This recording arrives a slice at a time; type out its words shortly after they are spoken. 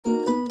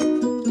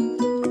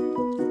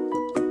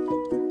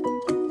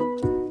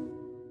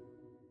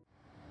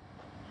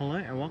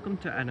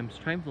to Adam's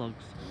Train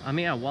Vlogs. I'm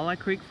here at Wolli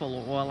Creek for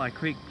Wolli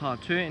Creek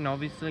Part 2 and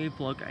obviously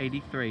vlog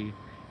 83.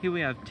 Here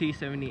we have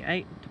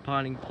T78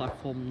 departing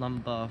platform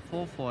number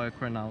 4 for a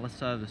Cronulla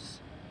service.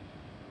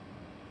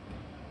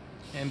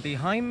 And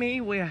behind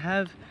me we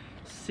have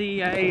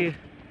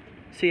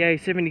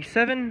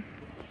CA77.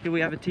 Here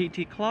we have a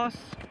TT class.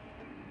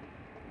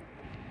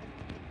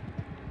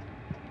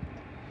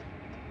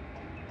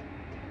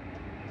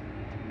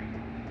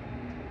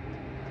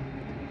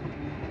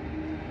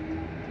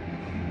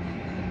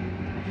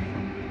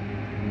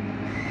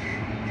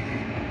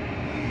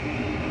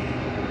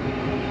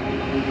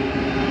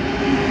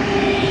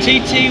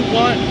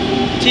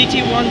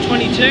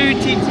 TT122,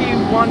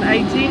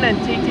 TT118 and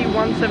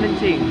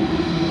TT117.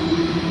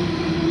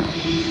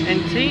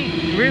 And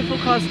rear full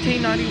cars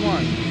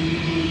T91.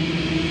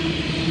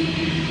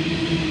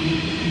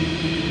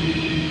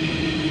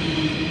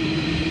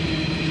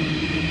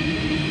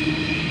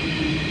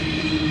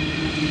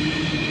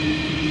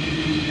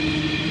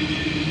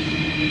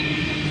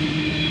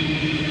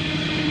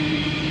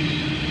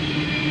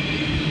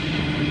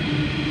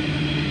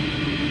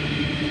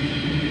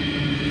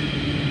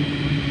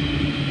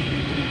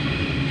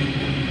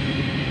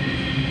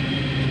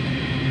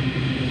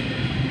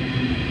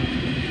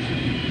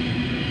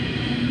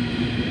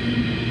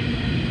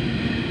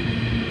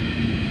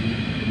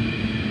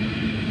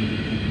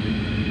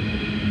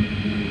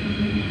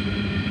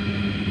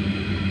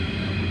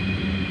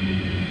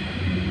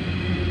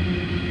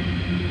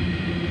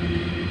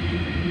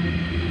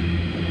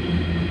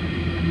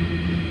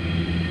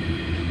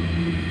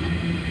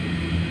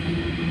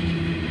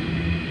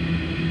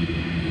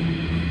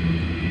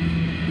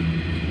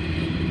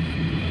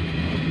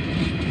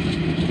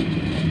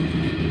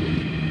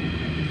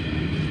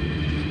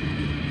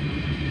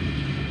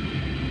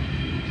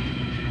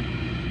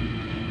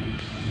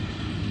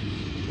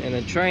 And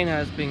the train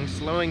has been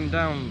slowing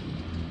down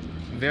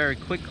very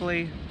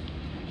quickly.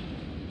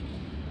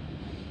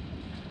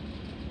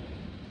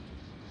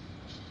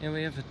 And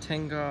we have a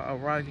Tenga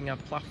arriving at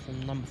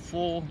platform number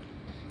 4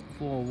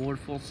 for a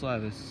waterfall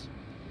service.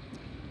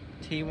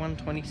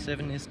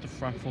 T127 is the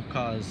front four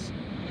cars.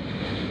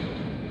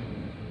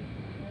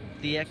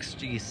 The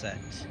XG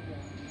set.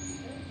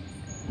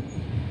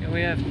 And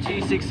we have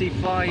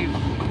T65.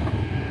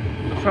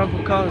 The front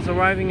four cars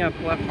arriving at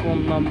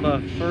platform number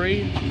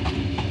 3.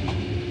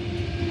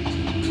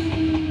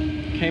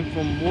 Came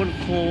from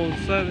waterfall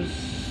service.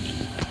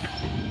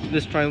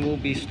 This train will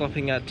be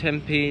stopping at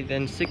Tempe,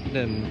 then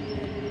Sydenham,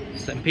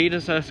 St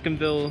Peters,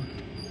 Erskineville,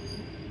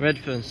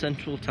 Redfern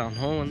Central Town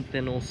Hall, and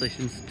then all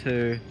stations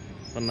to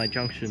Bondi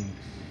Junction.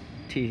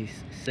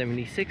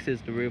 T76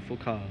 is the rear full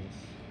cars.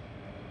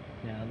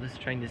 Now this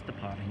train is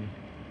departing.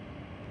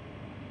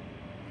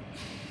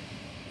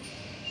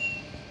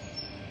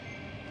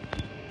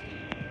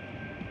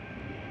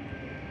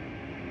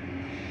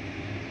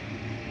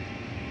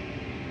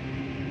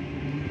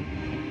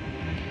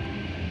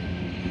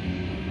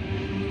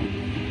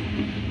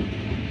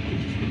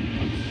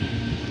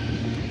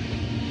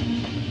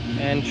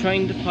 And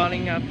train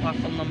departing at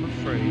platform number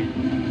 3.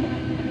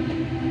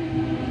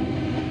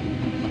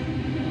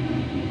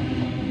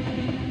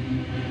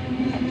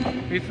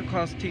 Reefer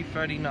class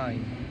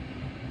T39.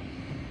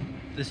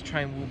 This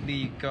train will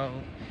be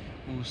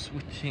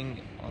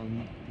switching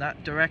on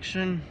that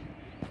direction.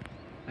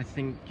 I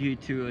think due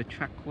to a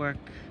track work,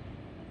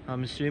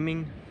 I'm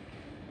assuming.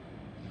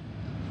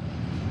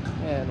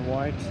 And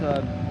White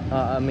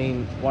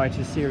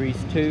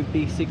Series 2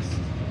 B6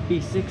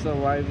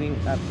 arriving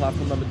at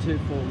platform number 2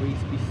 for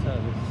Reesby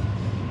service.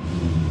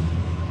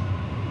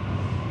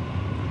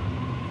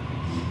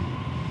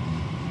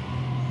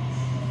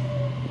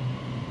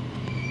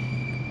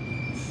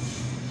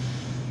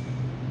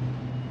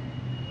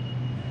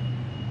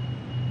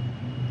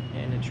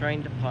 And a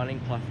train departing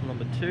platform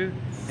number 2.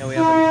 And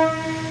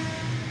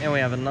we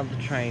have another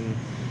train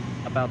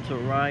about to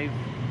arrive.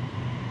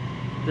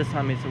 This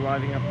time it's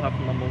arriving at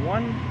platform number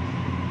 1,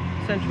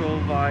 Central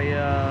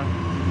via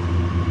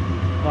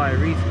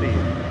Reesby.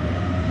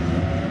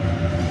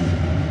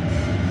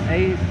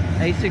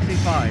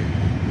 A65.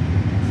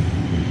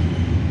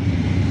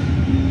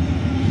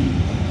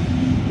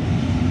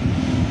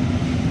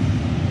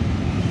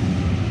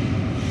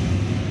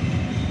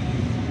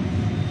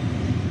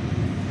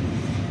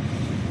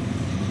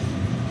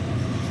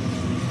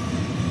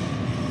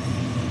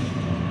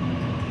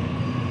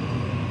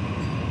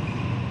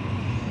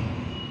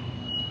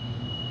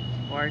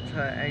 White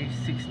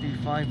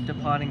A65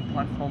 departing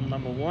platform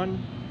number 1.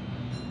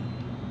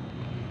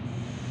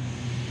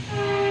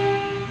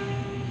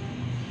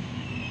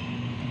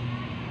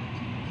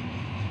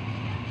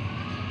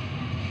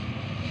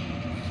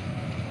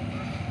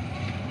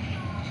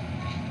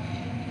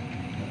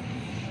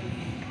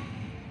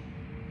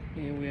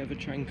 Here we have a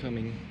train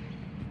coming.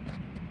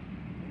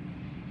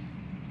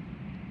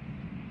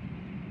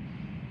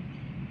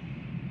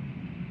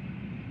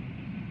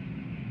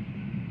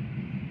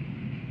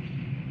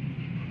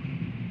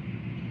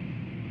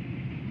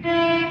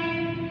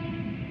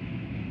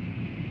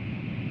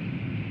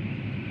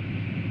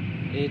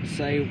 It's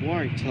a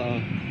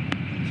water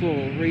for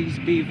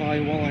Reesby via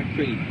Wolli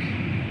Creek.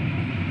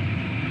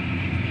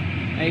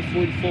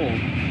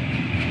 A44.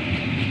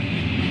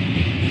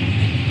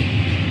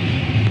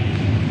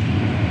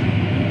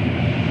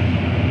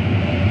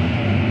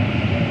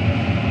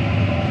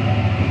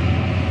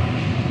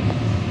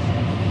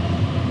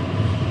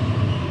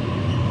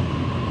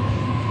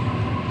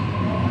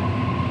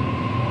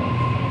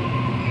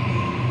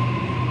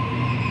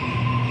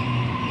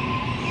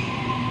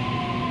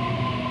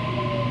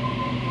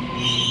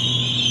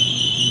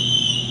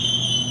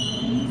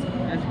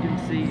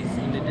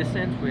 In the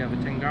distance we have a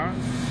Tangara.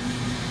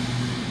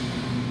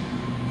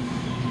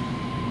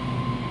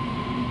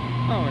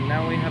 Oh, and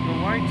now we have a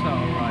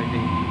Waita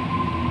arriving.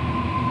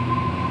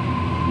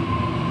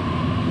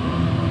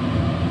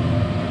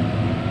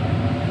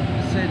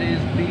 This set is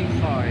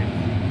B5,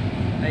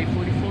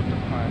 A44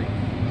 departing.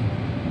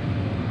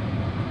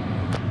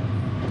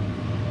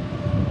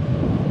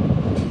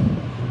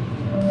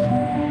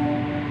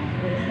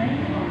 The train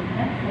on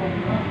platform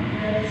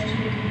 1 goes to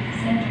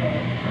Central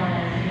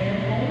via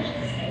Airport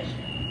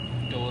Station.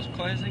 Doors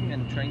closing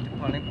and train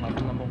departing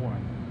platform number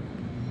 1.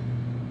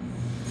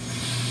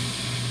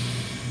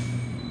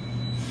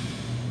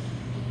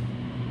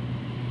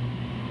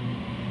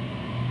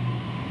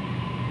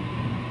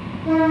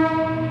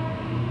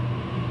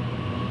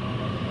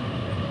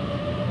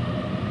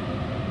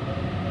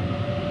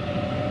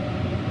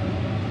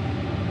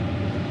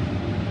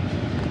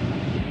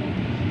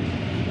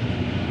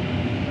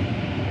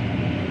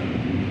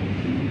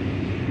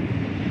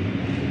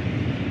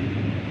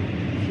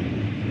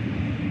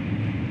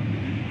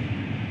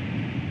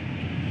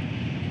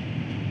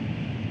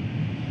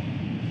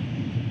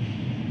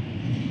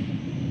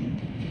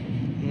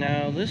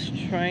 Now this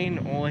train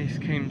always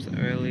comes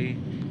early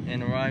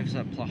and arrives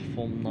at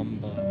platform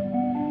number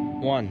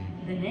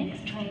 1. The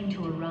next train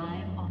to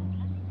arrive on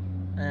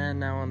And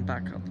now I'm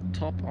back at the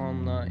top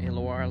on the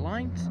Illawarra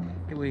lines.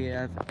 Here we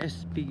have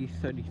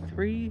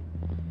SB33,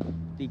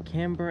 the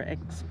Canberra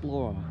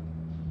Explorer.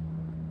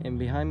 And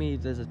behind me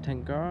there's a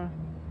Tangara.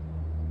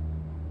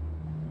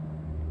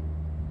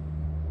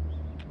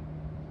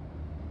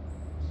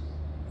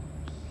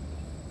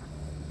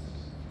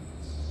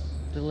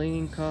 The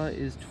leading car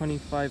is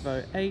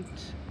 2508.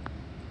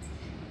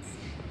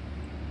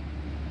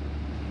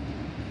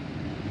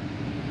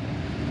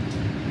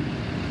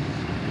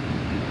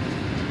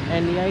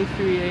 And the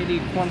A380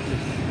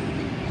 Qantas.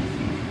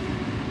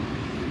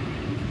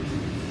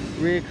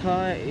 Rear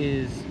car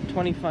is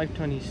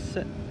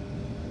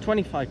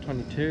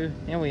 2522,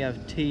 and we have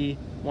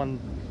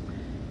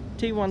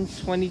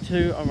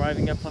T122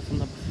 arriving at platform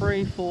number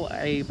 3 for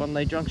a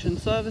Bondi Junction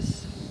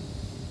service.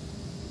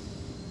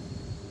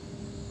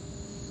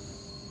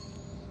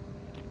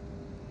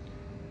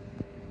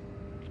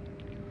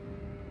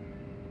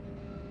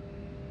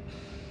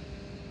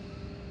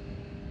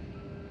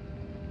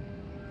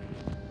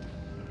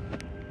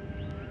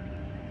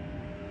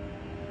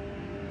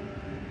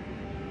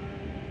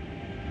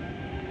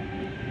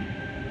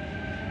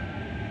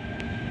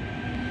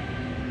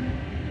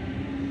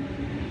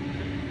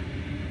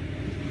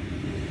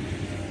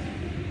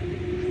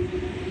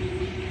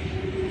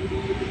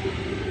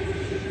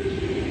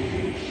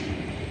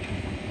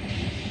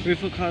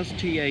 River cars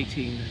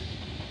T18.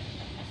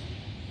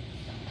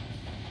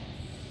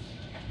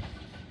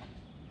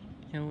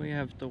 Here we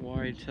have the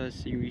Waita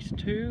Series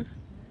 2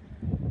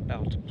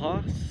 about to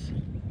pass.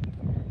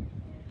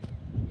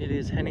 It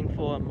is heading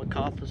for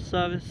MacArthur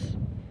service.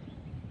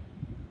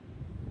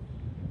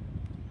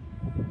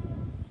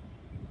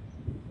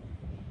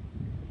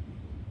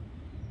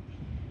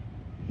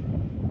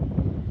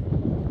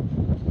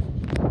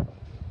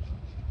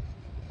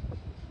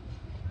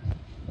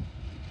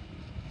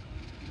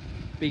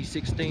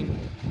 B16.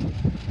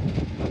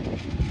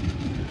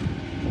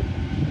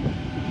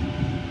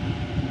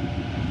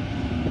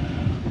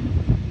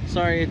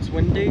 Sorry, it's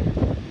windy.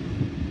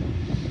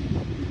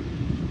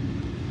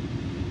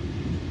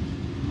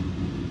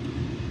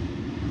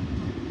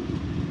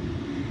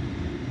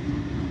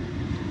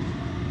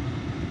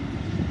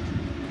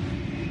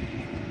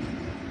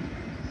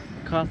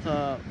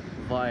 MacArthur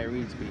via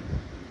Reesby.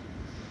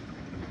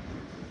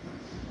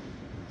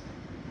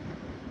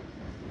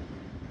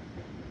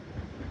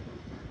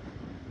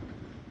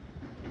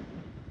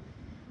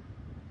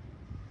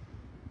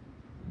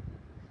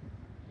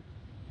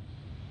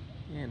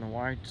 And a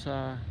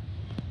Waita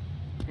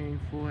heading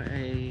for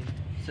a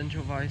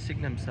Central via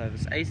Signum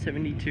service.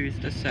 A72 is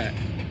the set.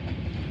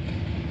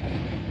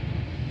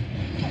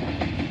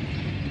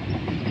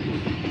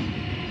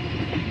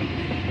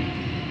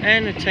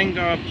 And a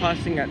Tangara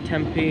passing at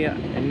Tempe,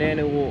 and then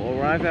it will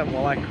arrive at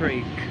Wolli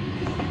Creek.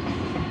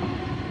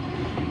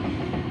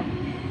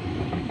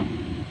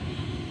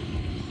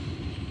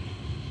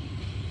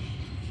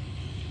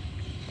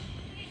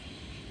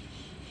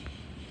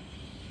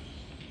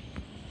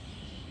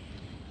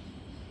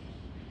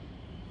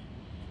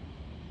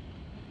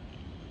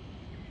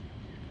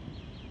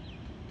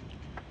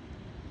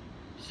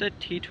 Set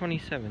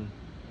T27,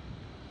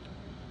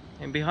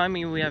 and behind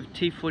me we have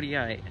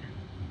T48.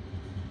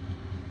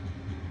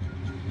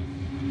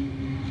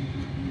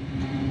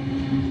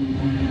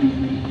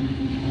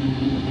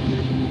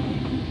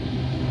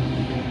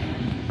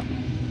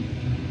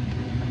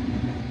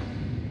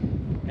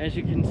 As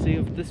you can see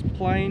of this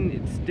plane,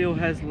 it still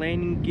has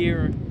landing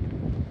gear.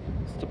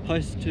 It's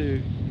supposed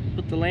to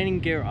put the landing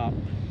gear up.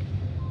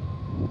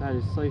 That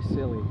is so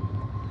silly.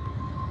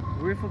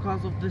 The rear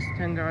forecast of this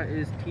Tango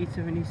is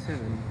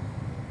T77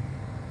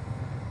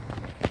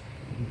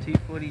 and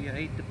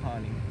T48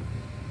 departing.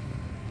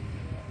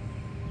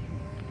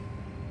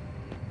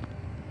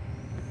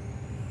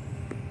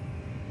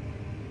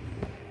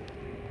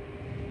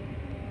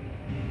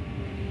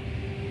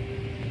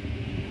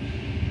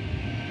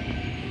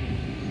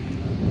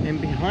 And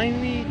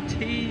behind me,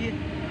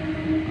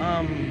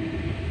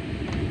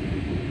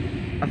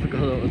 I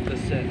forgot what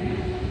this said.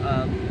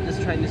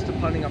 This train is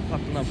departing at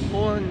platform number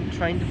 4 and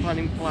train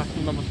departing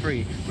platform number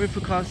 3. Rear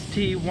forecast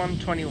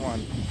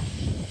T121.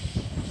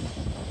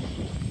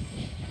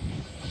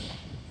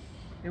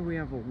 Here we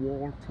have a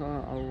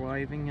water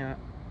arriving at,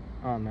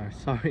 oh no,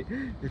 sorry,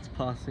 it's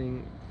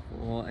passing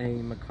for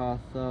a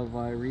MacArthur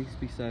via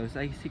Reesby service.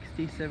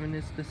 A67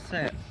 is the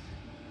set.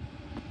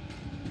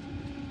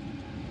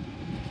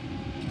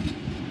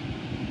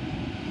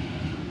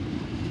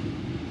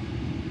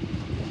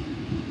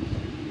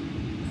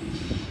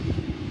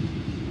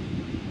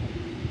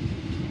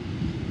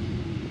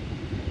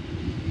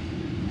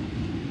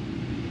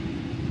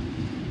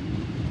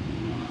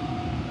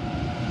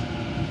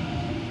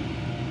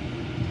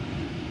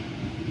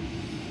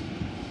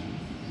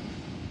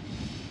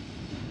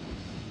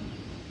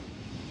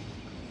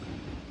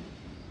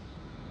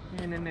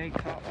 And an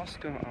A-car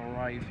Oscar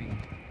arriving.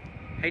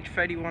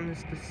 H31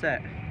 is the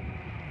set.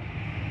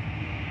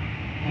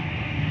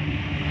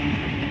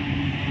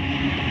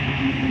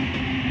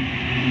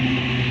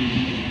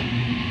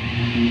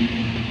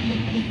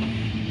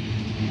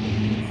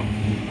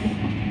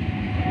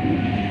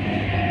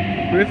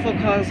 Rear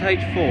forecast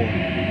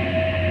H4.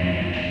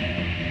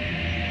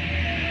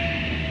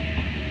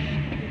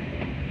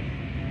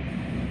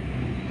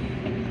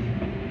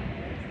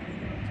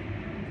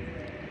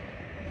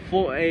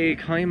 For a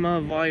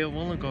Kaima via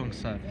Wollongong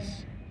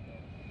service.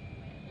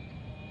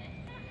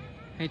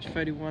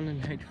 H31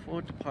 and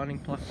H4 departing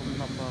platform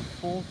number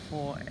 4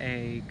 for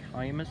a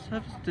Kaima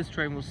service. This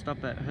train will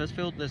stop at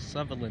Hurstville,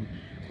 Sutherland,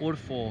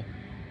 Waterfall,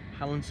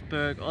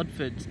 Helensburgh,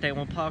 Odford,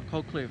 Staywell Park,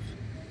 Coldcliff,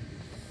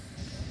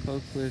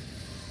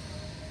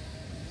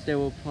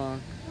 Staywell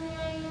Park,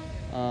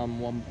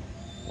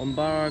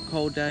 Wombara,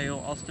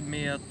 Coaldale,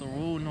 Austinmere,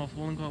 Thurrool, North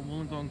Wollongong,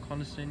 Wollongong,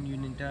 Coniston,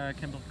 Uniondown,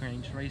 Kemble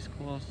Grange,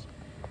 Racecourse,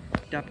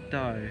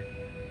 Dapdo,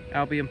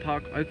 Albion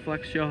Park, Oak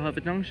Flax, Shell Harbour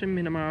Junction,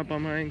 Minamara,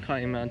 Bomber and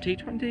Kaima.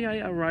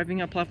 T28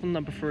 arriving at platform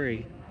number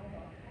 3.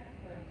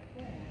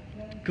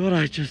 God,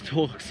 I just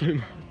talk so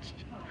much.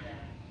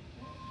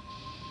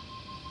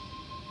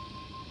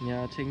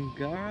 Now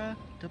Tingara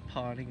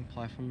departing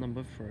platform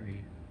number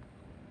 3.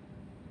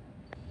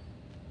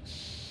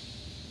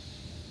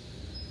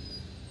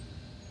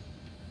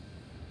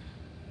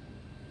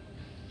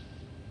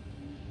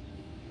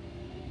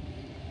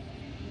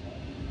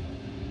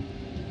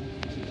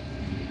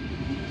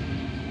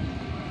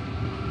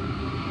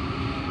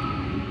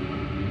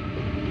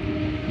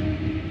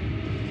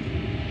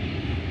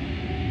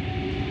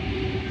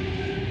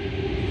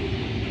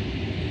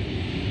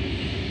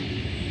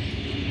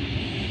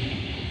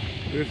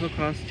 River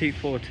Class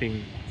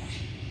T14.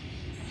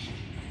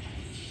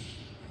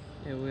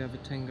 Here we have a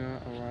Tango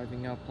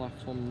arriving at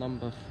platform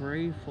number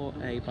 3 for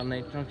a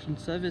Bunday Junction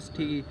service.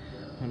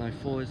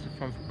 T104 is the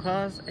front for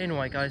cars.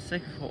 Anyway guys,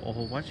 thank you for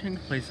all watching.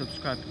 Please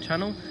subscribe to the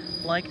channel,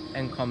 like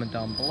and comment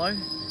down below.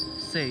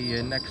 See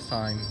you next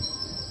time.